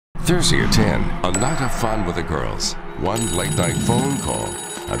Thursday at 10, a night of fun with the girls. One late-night phone call,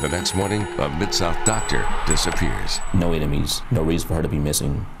 and the next morning, a Mid-South doctor disappears. No enemies, no reason for her to be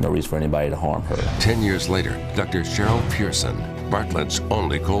missing, no reason for anybody to harm her. 10 years later, Dr. Cherryl Pearson, Bartlett's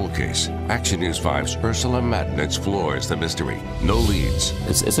only cold case. Action News 5's Ursula Madden explores the mystery. No leads.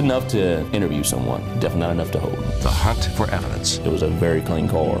 It's enough to interview someone, definitely not enough to hold. The hunt for evidence. It was a very clean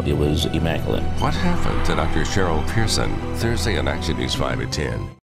car. It was immaculate. What happened to Dr. Cherryl Pearson? Thursday on Action News 5 at 10.